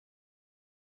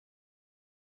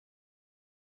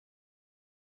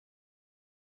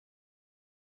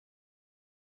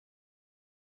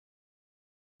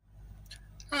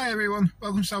Hi everyone,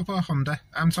 welcome to Southport Honda.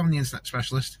 I'm Tom, the Internet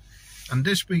Specialist, and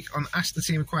this week on Ask the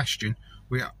Team a Question,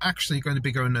 we are actually going to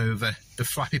be going over the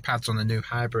flappy pads on the new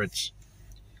hybrids.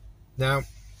 Now,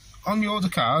 on your older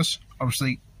cars,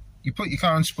 obviously, you put your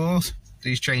car in sport,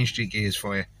 these changed your gears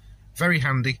for you. Very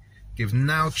handy. You've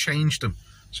now changed them.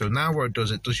 So now what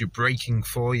it does your braking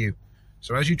for you.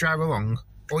 So as you drive along,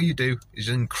 all you do is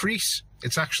increase.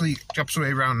 It's actually the opposite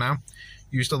way around now.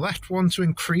 Use the left one to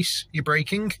increase your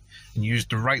braking and use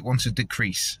the right one to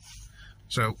decrease.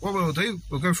 So what we'll do,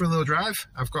 we'll go for a little drive.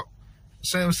 I've got a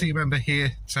sales team member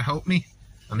here to help me,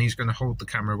 and he's going to hold the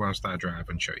camera whilst I drive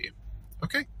and show you.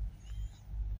 Okay?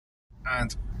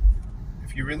 And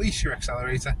if you release your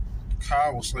accelerator, the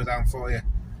car will slow down for you.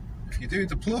 If you do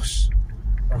the plus,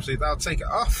 obviously that'll take it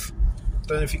off.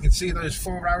 Don't know if you can see those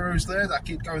 4 arrows there that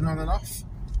keep going on and off.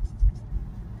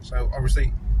 So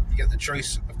obviously you get the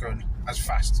choice of going as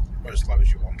fast or as slow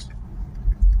as you want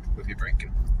with your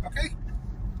braking. Okay?